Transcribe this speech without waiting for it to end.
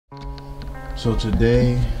So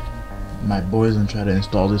today, my boys gonna try to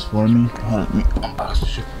install this for me. Hold on, let me unbox the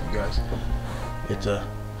shit for you guys. It's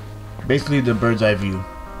basically the bird's eye view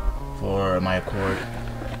for my Accord.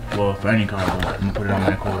 Well, for any car, but I'm gonna put it on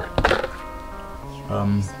my Accord.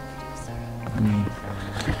 Let me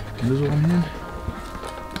get this one in.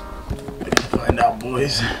 Find out,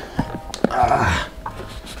 boys.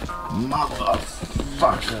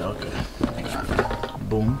 Motherfucker. Okay.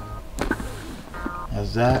 Boom.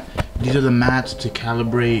 That's that. These are the mats to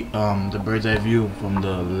calibrate the bird's eye view from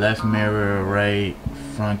the left mirror, right,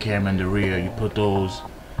 front camera, and the rear. You put those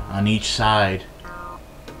on each side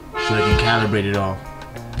so they can calibrate it all.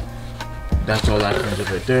 That's all that comes with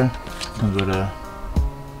right there. Comes with a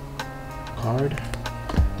card.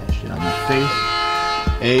 That shit on my face.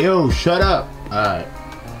 Hey yo, shut up. Alright.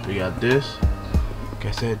 We got this. Like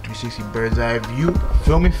I said, 360 bird's eye view.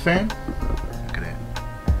 Feel me, fam? Look at that.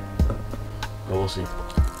 But we'll see.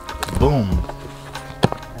 Boom.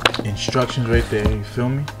 Instructions right there, you feel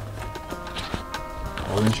me?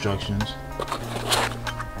 All instructions.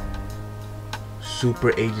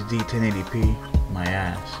 Super HD 1080p. My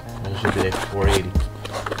ass. That should be like 480.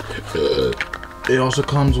 It also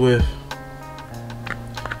comes with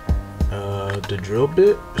the drill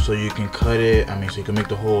bit, so you can cut it. I mean, so you can make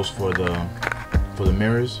the holes for the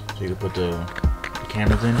mirrors, so you can put the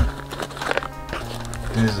cameras in it.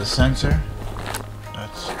 Then there's the sensor.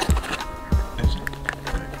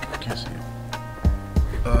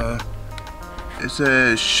 It's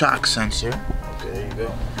a shock sensor. Okay, there you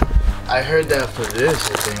go. I heard that for this,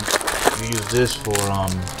 I think you use this for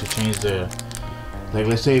to change the, like,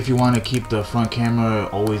 let's say if you want to keep the front camera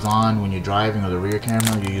always on when you're driving, or the rear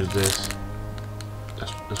camera, you use this.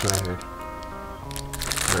 That's what I heard,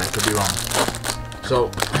 but I could be wrong. So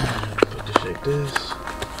put this like this.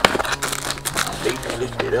 Baby,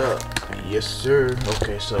 lift it up. Yes sir.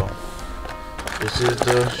 Okay, so this is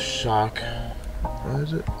the shock. What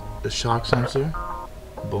is it? The shock sensor.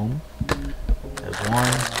 Boom. That's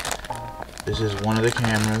one. This is one of the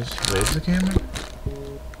cameras. Wait, is the camera?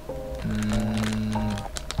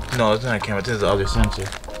 No, it's not a camera. This is the other sensor.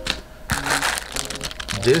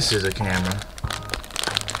 This is a camera.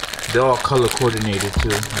 They're all color coordinated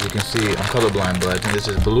too. As you can see, I'm colorblind, but I think this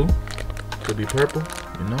is blue. Could be purple,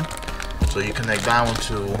 you know? So you connect that one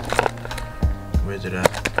to, where is it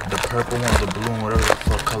at? The purple one, the blue one, whatever the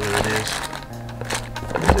fuck color it is.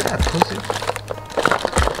 Where is it at, pussy?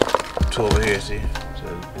 To over here, see? It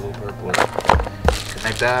says blue, purple.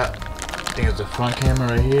 Connect that. I think it's the front camera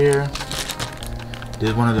right here. This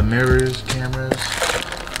is one of the mirrors cameras.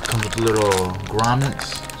 Comes with little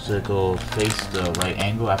grommets, so it will face the right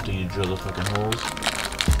angle after you drill the fucking holes.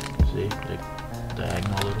 See, like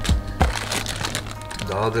diagonal a little.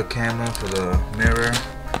 The other camera for the mirror.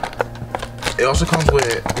 It also comes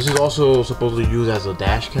with, this is also supposedly used as a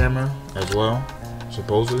dash camera as well,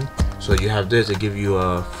 supposedly. So you have this, it gives you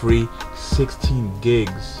a free 16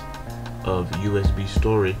 gigs of USB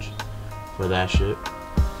storage for that shit.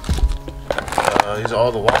 These are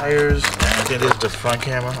all the wires, and I think this is the front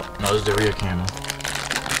camera. No, this is the rear camera.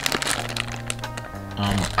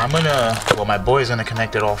 Well, my boy's gonna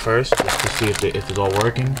connect it all first, just to see if it's all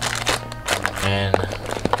working. And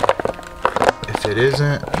if it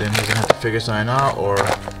isn't, then he's gonna have to figure something out, or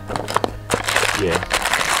yeah,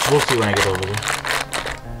 we'll see when I get over there.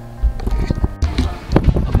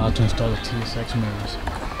 I'm about to install the TSX mirrors.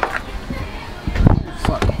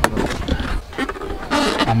 Fuck.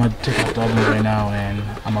 I'm gonna take out the oven right now, and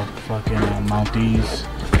I'm gonna fucking mount these.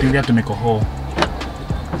 I think we have to make a hole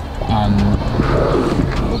on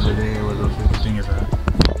over there where the thing is at.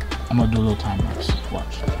 I'm gonna do a little time lapse.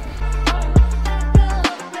 Watch.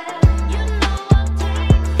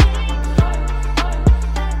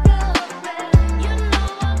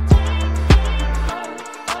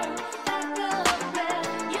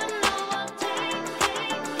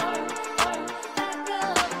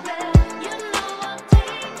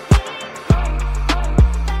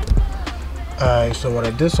 Alright, so what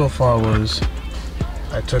I did so far was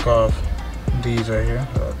I took off these right here.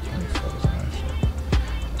 Let me focus on that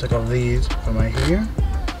shit. Took off these from right here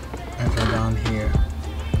and from down here.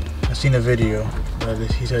 I seen a video where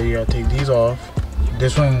he said you gotta take these off.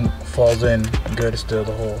 This one falls in good still,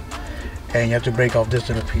 the hole. And you have to break off this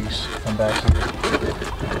little piece from back here.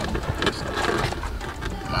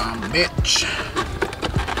 Bitch.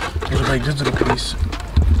 You have to break this little piece.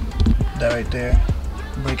 That right there.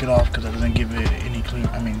 Break it off because it doesn't give it any clear.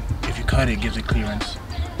 I mean, if you cut it, it gives it clearance.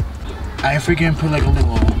 I freaking put like a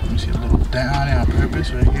little, let me see, a little dent on it on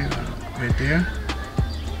purpose right here, right there,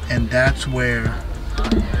 and that's where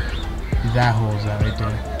that hole is at right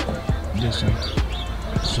there. This one.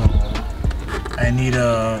 So I need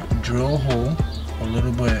a drill hole a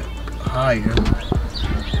little bit higher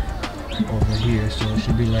over here, so it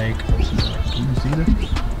should be like, can you see that?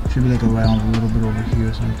 It should be like around a little bit over here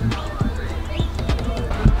or something.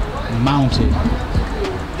 Mount it.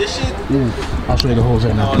 This shit? Ooh, I'll show you the holes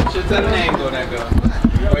right now. No, this shit's at an angle,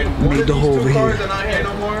 nigga. Wait, made the hole over here. Cars are not here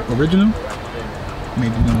no more? Original?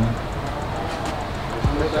 Made the new one.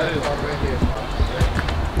 That is right here.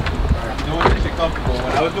 Doing this shit comfortable.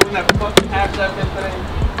 When I was doing that fucking half second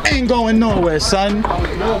thing, Ain't going nowhere, son.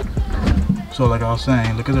 So like I was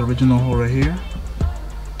saying, look at the original hole right here,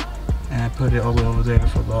 and I put it all the way over there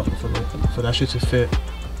for that shit to fit.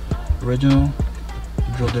 Original,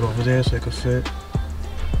 drilled it over there so it could fit.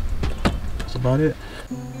 That's about it.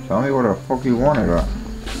 Tell me where the fuck you want it at.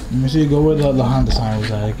 Let me see, go where the Honda sign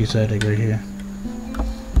was at, like you said, like right here.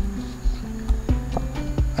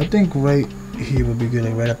 I think right here would be good,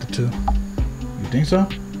 like right at the 2. You think so?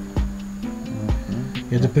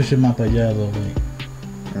 You have to push him up like yeah, though, like.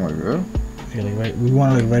 Oh my god. Yeah, like right. We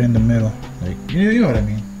want it like right in the middle, like you know what I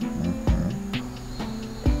mean.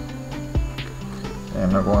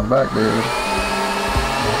 I'm not going back, baby.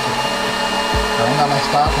 I don't got my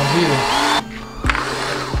stock ones either.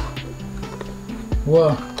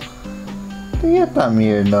 What? ¿Qué esta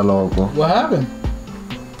mierda, loco? What happened?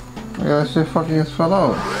 That shit fucking just fell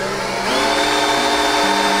out.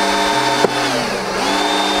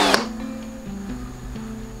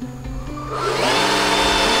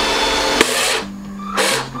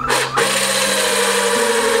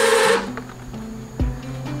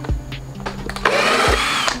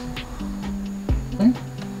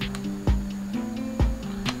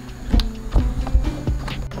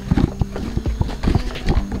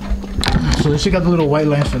 So she got the little white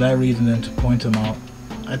lines for that reason, then to point them out.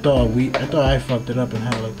 I thought I fucked it up and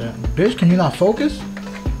had it like that. Bitch, can you not focus?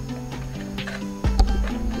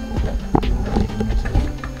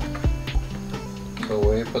 So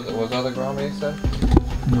where you put what's the other grommet you said?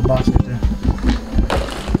 In the box right there.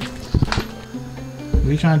 What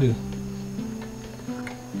are you trying to do?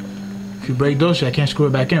 If you break those shit, I can't screw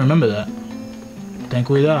it back in. Remember that. Ten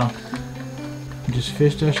cuidado. Just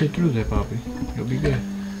fish that shit through there, Poppy. You'll be good.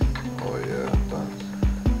 Oh yeah, thanks.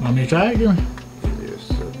 Want me to try it? Give me. Yes,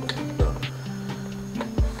 sir. Done.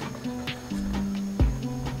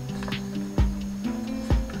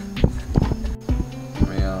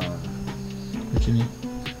 What you need?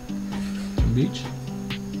 Some beach?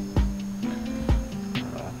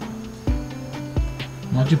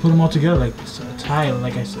 Why don't you put them all together like a tile,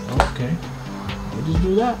 like I said? Oh, okay. We'll just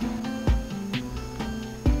do that.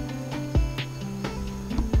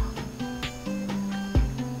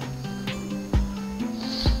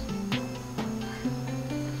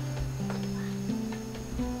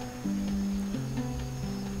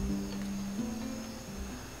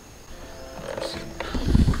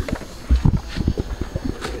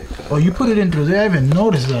 Oh, you put it in through there? I didn't even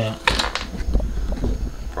noticed that.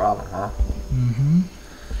 Problem, huh? Mm-hmm.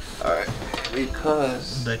 Alright.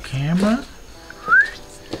 Because The camera.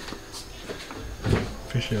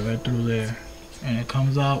 Fish it right through there. And it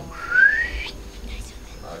comes out.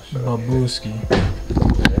 Babooski.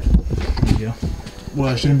 There you go.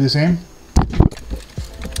 Well, it shouldn't be the same?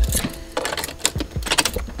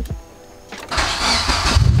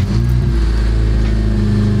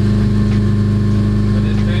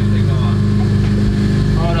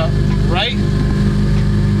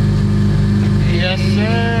 Yes,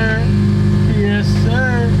 sir. Yes,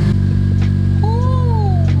 sir.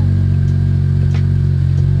 Woo.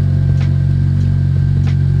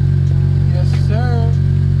 Yes, sir.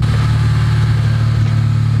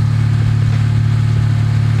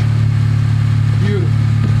 Beautiful.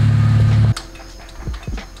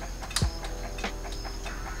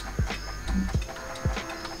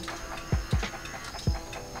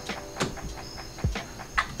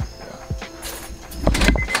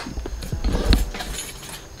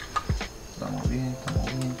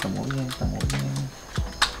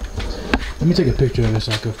 Let me take a picture of this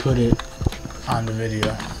so I could put it on the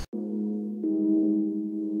video.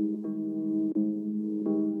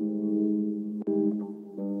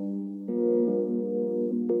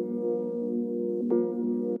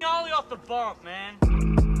 Ollie off the bump, man.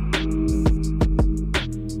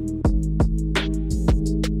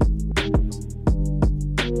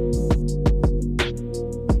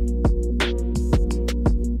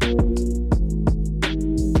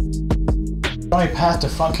 Only pass the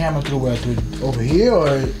front camera through where? Through over here or?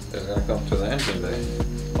 it's gonna come to the engine bay.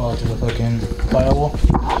 Oh, to the fucking firewall.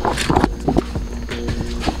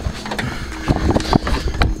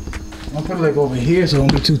 I'll put it like over here so it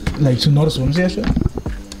won't be too noticeable. Let me see that shit.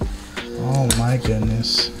 Oh my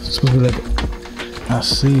goodness. It's supposed to be like I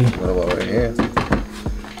see. What about right here?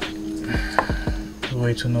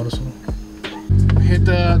 Way too noticeable. Hit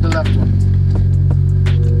the left one.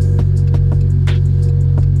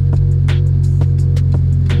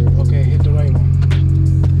 Okay, hit the right one.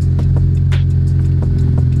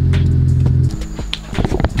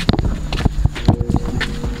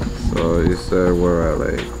 So you said we're at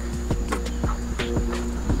like,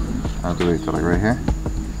 I'll do it like right here?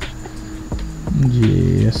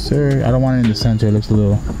 Yes, sir. I don't want it in the center. It looks a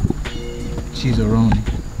little cheese-a-roni.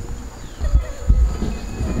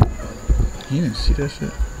 You didn't see that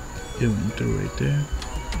shit? It went through right there.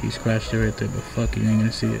 He scratched it right there, but fuck, you ain't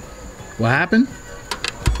gonna see it. What happened?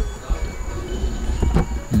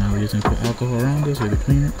 Now we're just gonna put alcohol around this so we can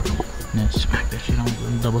clean it. And then smack that shit on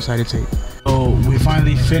with double-sided tape. So we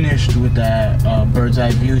finally finished with that bird's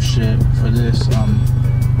eye view shit for this.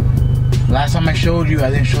 Last time I showed you, I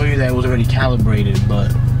didn't show you that it was already calibrated,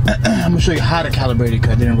 but I'm gonna show you how to calibrate it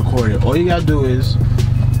because I didn't record it. All you gotta do is,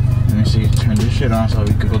 let me see, turn this shit on so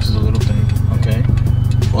we could go to the little thing, okay?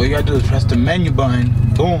 All you gotta do is press the menu button,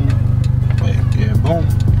 boom. Wait, yeah, boom.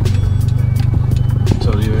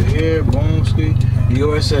 So you're here, boom, ski.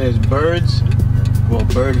 Yours says birds, well,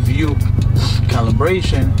 bird view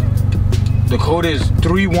calibration. The code is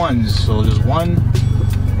 3 ones, so there's 1,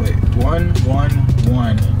 wait, 1, 1,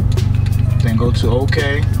 1. Then go to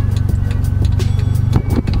OK.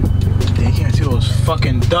 You can't see those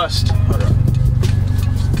fucking dust. Hold up.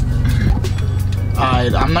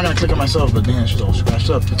 I'm not gonna click it myself, but then it's all scratched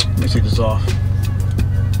up. Let me take this off.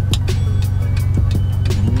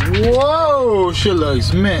 Whoa, shit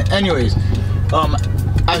looks mint. Anyways,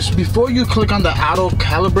 before you click on the auto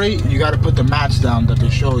calibrate, you gotta put the mats down that they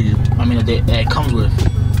show you. I mean, that it comes with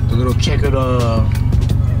the little checkered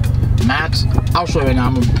mats. I'll show you right now.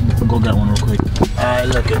 I'm gonna go get one real quick. Alright,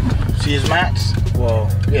 look at. See these mats? Well,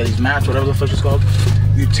 yeah, these mats, whatever the fuck it's called.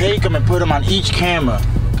 You take them and put them on each camera.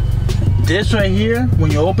 This right here,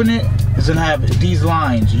 when you open it, is gonna have these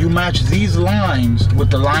lines. You match these lines with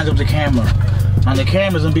the lines of the camera. On the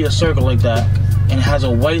camera, it's gonna be a circle like that, and it has a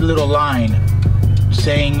white little line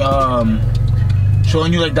saying,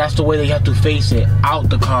 showing you like that's the way that you have to face it out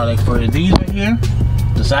the car. Like for these right here,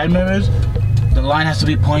 the side mirrors, the line has to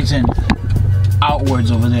be pointing outwards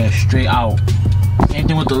over there, straight out. Same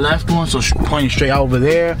thing with the left one, so pointing straight out over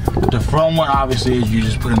there. The front one, obviously, is you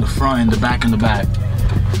just put in the front and the back in the back.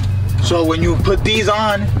 So when you put these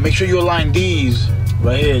on, make sure you align these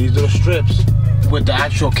right here, these little strips, with the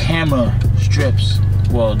actual camera strips.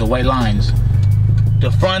 Well, the white lines. The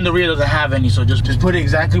front and the rear doesn't have any, so just put it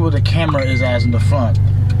exactly where the camera is as in the front.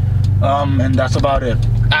 And that's about it.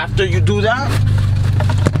 After you do that,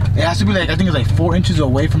 it has to be like, I think it's like 4 inches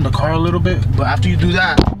away from the car a little bit. But after you do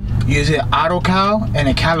that, you just hit auto cal and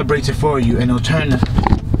it calibrates it for you, and it'll turn the,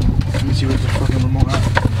 let me see where's the fucking remote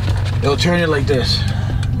at. It'll turn it like this.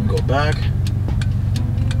 Go back,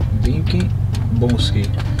 binky, boomski.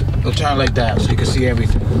 It'll turn it like that so you can see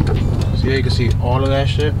everything. See how you can see all of that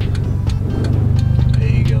shit? There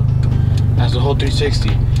you go. That's the whole 360.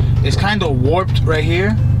 It's kind of warped right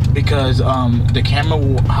here because the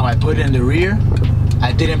camera, how I put it in the rear,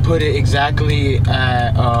 I didn't put it exactly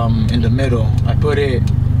at, in the middle. I put it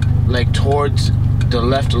like towards the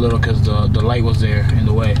left a little because the light was there in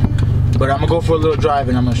the way. But I'm gonna go for a little drive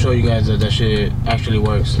and I'm gonna show you guys that that shit actually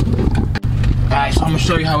works. Alright, so I'm gonna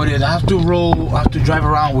show you how it is. I have to drive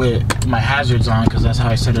around with my hazards on because that's how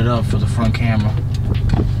I set it up for the front camera.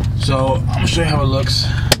 So I'm gonna show you how it looks.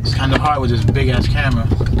 It's kind of hard with this big ass camera.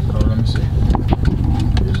 So let me see.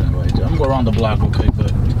 Right there. I'm gonna go around the block real quick,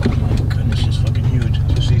 but oh my goodness, it's fucking huge.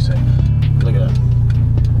 That's what she said. Look at that.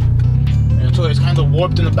 And so it's kind of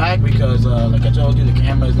warped in the back because, like I told you, the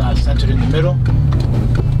camera is not centered in the middle.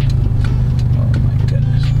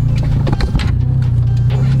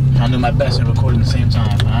 I'm doing my best and recording at the same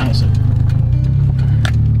time. Alright, so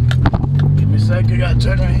give me a second. I gotta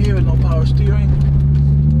turn right here with no power steering.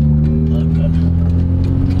 Okay.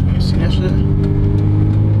 You see that shit?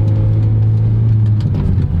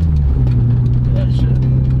 Look at that shit.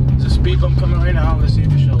 There's a speed bump coming right now. Let's see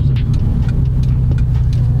if it shows it.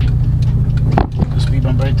 The speed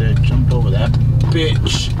bump right there. Jumped over that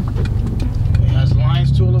bitch. It has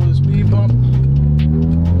lines too all over the speed bump.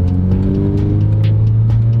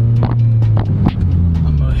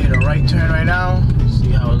 Right turn right now,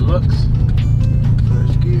 see how it looks.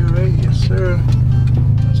 First gear right, yes sir.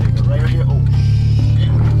 Take it right here. Oh shit.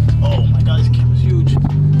 Oh my god, this camera's huge.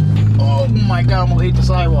 Oh my god, I'm gonna hate the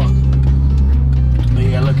sidewalk. But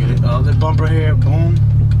yeah, look at it. The bumper here, boom,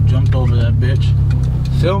 jumped over that bitch.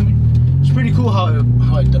 Feel me? It's pretty cool how it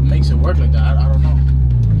makes it work like that. I don't know.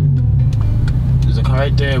 There's the car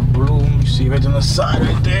right there, boom. You see right on the side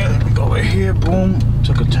right there. Let me go right here, boom.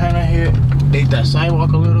 Took a turn right here. Ate that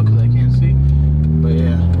sidewalk a little because I can't see. But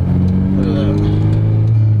yeah, look at that.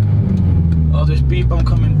 Oh, there's beep, I'm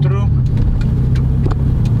coming through.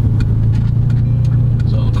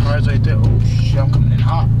 So the car's right there. Oh shit, I'm coming in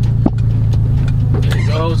hot. There it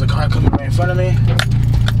goes, the car coming right in front of me.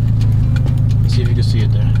 Let's see if you can see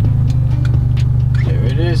it there. There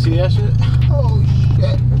it is, see that shit? Oh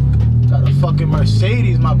shit. Got a fucking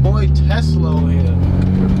Mercedes, my boy Tesla over here.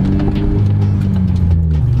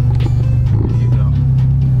 There you go.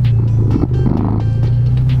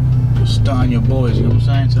 Just stun your boys, you know what I'm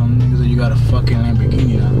saying? Tell them niggas that you got a fucking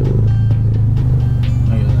Lamborghini now.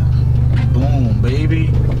 Look at that. Boom, baby.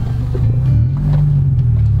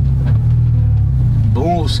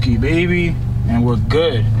 Boomski, baby. And we're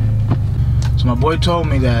good. So my boy told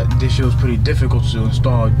me that this shit was pretty difficult to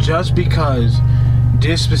install just because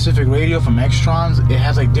this specific radio from Extrons, it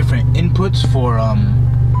has like different inputs for let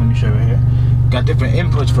me show you right here. Got different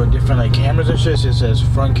inputs for different like cameras and shit. So it says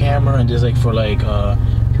front camera, and there's like for like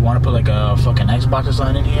if you want to put like a fucking Xbox or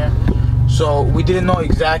something in here. So we didn't know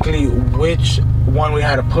exactly which one we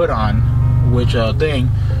had to put on which thing.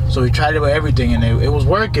 So we tried it with everything, and it was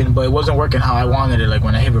working, but it wasn't working how I wanted it. Like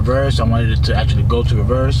when I hit reverse, I wanted it to actually go to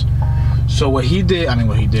reverse. So what he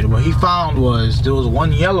found was there was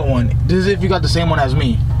one yellow one. This is if you got the same one as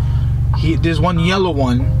me. There's one yellow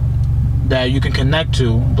one that you can connect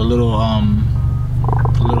to the little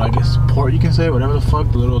I guess port, you can say, whatever the fuck,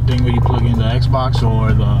 the little thing where you plug in the Xbox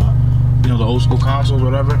or the, you know, the old school consoles,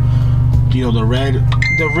 whatever. You know, the red,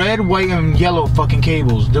 white, and yellow fucking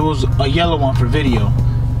cables. There was a yellow one for video.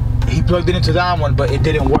 He plugged it into that one, but it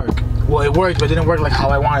didn't work. Well, it worked, but it didn't work like how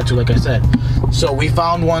I wanted to, like I said. So we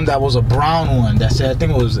found one that was a brown one that said, I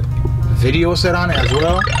think it was video set on it as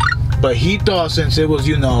well. But he thought since it was,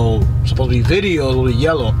 you know, supposed to be video, it would be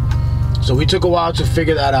yellow. So we took a while to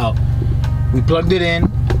figure that out. We plugged it in,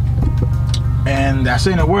 and that's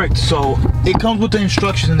it, and it worked. So it comes with the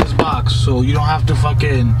instructions in this box, so you don't have to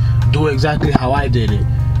fucking do it exactly how I did it.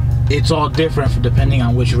 It's all different depending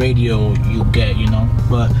on which radio you get, you know.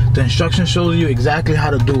 But the instruction shows you exactly how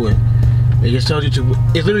to do it. It just tells you to,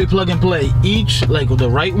 it's literally plug and play. Each, like the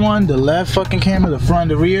right one, the left fucking camera, the front,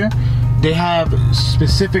 the rear, they have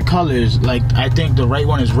specific colors. Like I think the right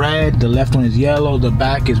one is red, the left one is yellow, the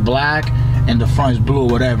back is black, and the front is blue,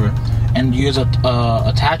 whatever. And you just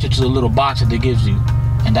attach it to the little box that it gives you,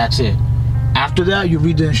 and that's it. After that, you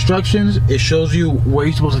read the instructions. It shows you where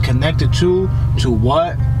you're supposed to connect it to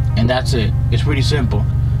what, and that's it. It's pretty simple.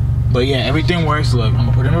 But yeah, everything works. Look, I'm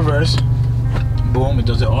gonna put it in reverse. Boom, it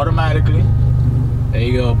does it automatically. There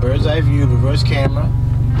you go, bird's eye view, reverse camera.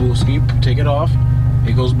 Booski, take it off.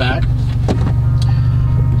 It goes back.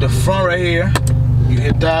 The front right here, you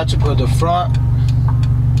hit that to put the front.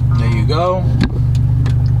 There you go.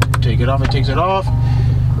 Take it off, it takes it off.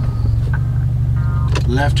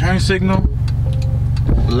 Left turn signal.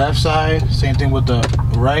 Left side, same thing with the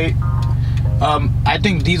right. I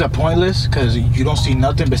think these are pointless because you don't see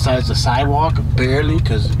nothing besides the sidewalk, barely,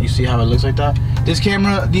 because you see how it looks like that. This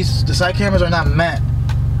camera, the side cameras are not meant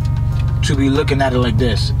to be looking at it like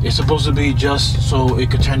this. It's supposed to be just so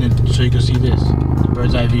it could turn it, so you can see this, the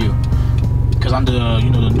bird's eye view. Because on the,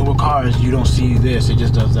 you know, the newer cars, you don't see this, it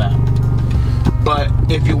just does that. But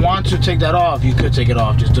if you want to take that off, you could take it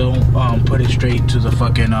off. Just don't put it straight to the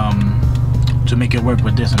fucking, to make it work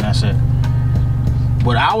with this, and that's it.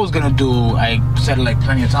 What I was gonna do, I said it like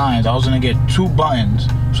plenty of times, I was gonna get 2 buttons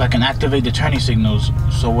so I can activate the turning signals.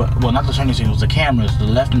 So, well, not the turning signals, the cameras, the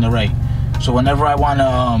left and the right. So whenever I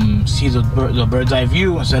wanna see the bird's eye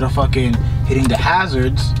view, instead of fucking hitting the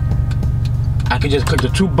hazards, I could just click the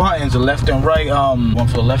 2 buttons, the left and right, one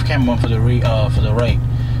for the left camera, one for the right.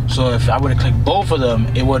 So if I were to click both of them,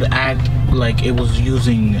 it would act like it was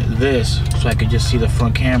using this, so I could just see the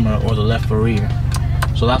front camera or the left or rear.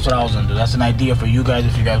 So that's what I was gonna do. That's an idea for you guys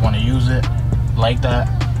if you guys want to use it like that.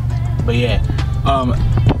 But yeah,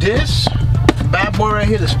 this bad boy right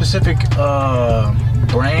here, the specific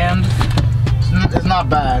brand, it's not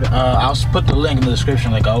bad. I'll put the link in the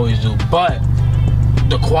description like I always do. But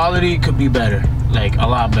the quality could be better, like a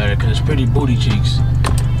lot better, because it's pretty booty cheeks.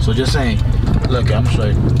 So just saying. Look, I'm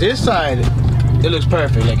sorry. This side, it looks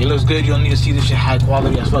perfect. Like it looks good. You don't need to see this shit high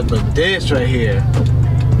quality as fuck. But this right here,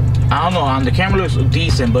 I don't know, on the camera looks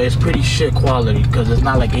decent, but it's pretty shit quality because it's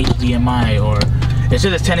not like HDMI, or it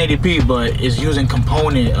says it's 1080p, but it's using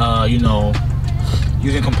component, you know,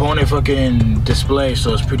 using component fucking display,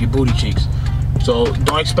 so it's pretty booty cheeks. So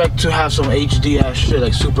don't expect to have some HD ass shit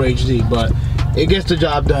like super HD, but it gets the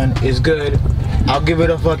job done. It's good. I'll give it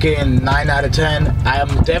a fucking 9 out of 10. I am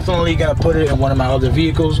definitely gonna put it in one of my other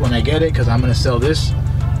vehicles when I get it, because I'm gonna sell this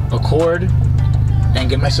Accord and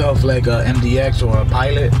get myself like a MDX or a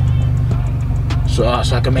Pilot, so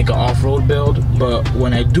I can make an off-road build. But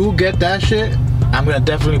when I do get that shit, I'm gonna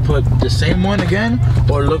definitely put the same one again,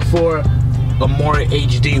 or look for a more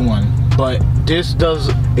HD one. But this does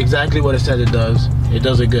exactly what it said it does. It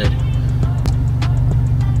does it good.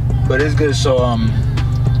 But it's good. So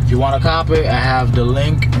if you want to cop it, I have the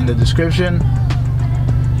link in the description.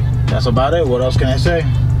 That's about it. What else can I say?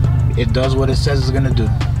 It does what it says it's gonna do.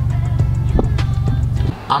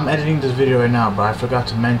 I'm editing this video right now, but I forgot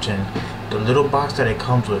to mention the little box that it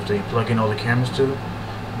comes with that you plug in all the cameras to.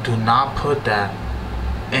 Do not put that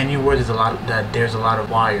anywhere there's a lot of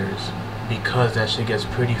wires, because that shit gets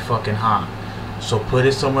pretty fucking hot. So put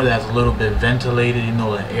it somewhere that's a little bit ventilated, you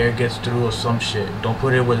know, the air gets through or some shit. Don't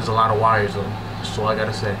put it where there's a lot of wires though. That's all I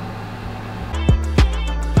gotta say.